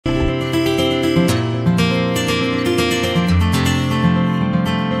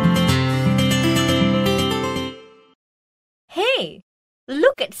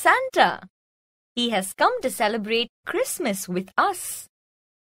Santa. He has come to celebrate Christmas with us.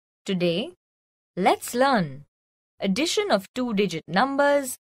 Today, let's learn addition of two-digit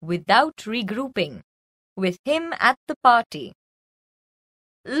numbers without regrouping, with him at the party.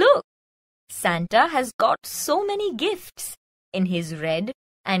 Look, Santa has got so many gifts in his red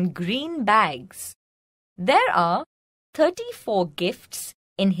and green bags. There are 34 gifts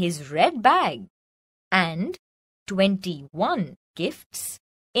in his red bag and 21 gifts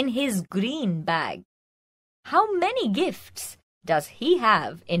in his green bag. How many gifts does he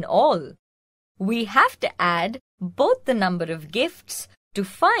have in all? We have to add both the number of gifts to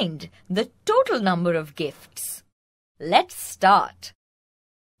find the total number of gifts. Let's start.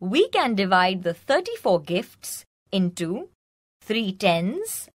 We can divide the 34 gifts into 3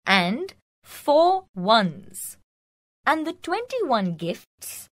 tens and 4 ones, and the 21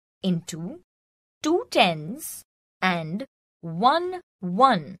 gifts into 2 tens and 1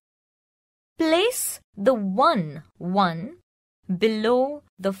 one. Place the 1 1 below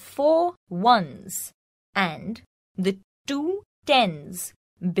the 4 ones and the 2 tens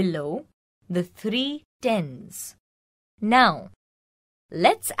below the 3 tens. Now,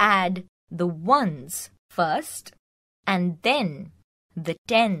 let's add the ones first and then the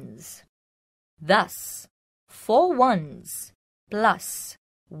tens. Thus, 4 ones plus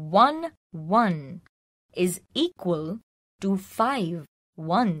 1 one is equal to 5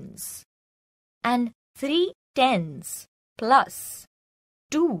 ones, and 3 tens plus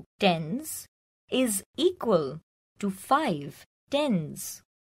 2 tens is equal to 5 tens.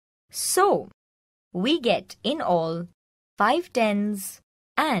 So, we get in all 5 tens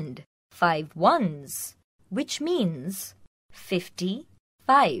and 5 ones, which means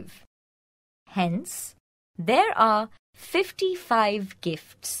 55. Hence, there are 55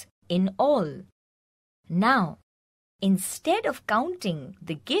 gifts in all. Now, instead of counting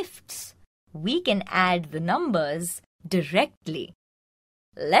the gifts, we can add the numbers directly.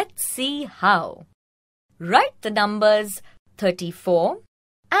 Let's see how. Write the numbers 34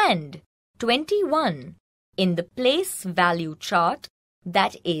 and 21 in the place value chart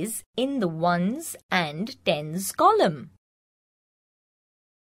that is in the ones and tens column.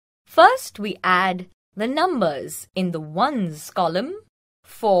 First, we add the numbers in the ones column,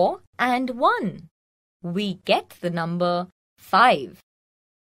 4 and 1. We get the number 5.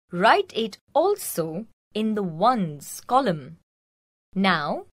 Write it also in the ones column.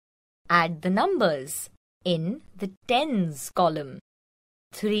 Now, add the numbers in the tens column,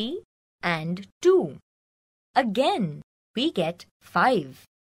 3 and 2. Again, we get 5,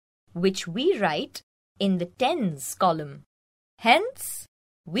 which we write in the tens column. Hence,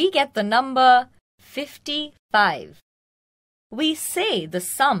 we get the number 55. We say the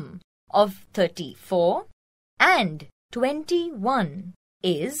sum of 34 and 21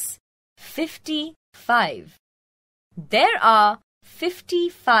 is 55. There are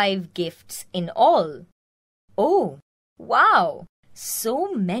 55 gifts in all. Oh, wow!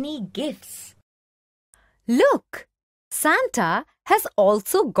 So many gifts. Look! Santa has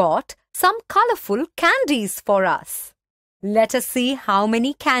also got some colorful candies for us. Let us see how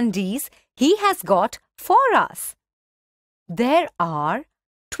many candies he has got for us. There are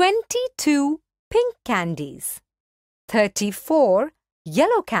 22 pink candies, 34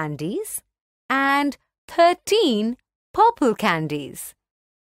 yellow candies, and 13 purple candies.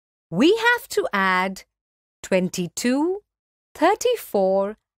 We have to add 22,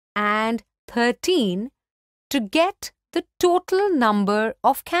 34, and 13 to get the total number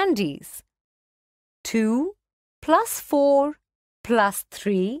of candies. 2 plus 4 plus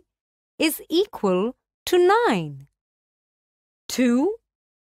 3 is equal to 9. 2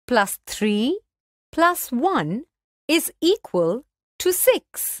 plus 3 plus 1 is equal to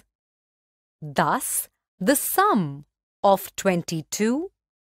 6. Thus, the sum of 22,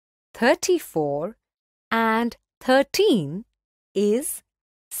 34 and 13 is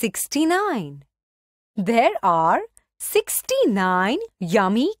 69. There are 69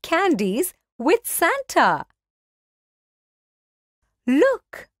 yummy candies with Santa.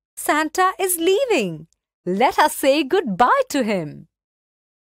 Look, Santa is leaving. Let us say goodbye to him.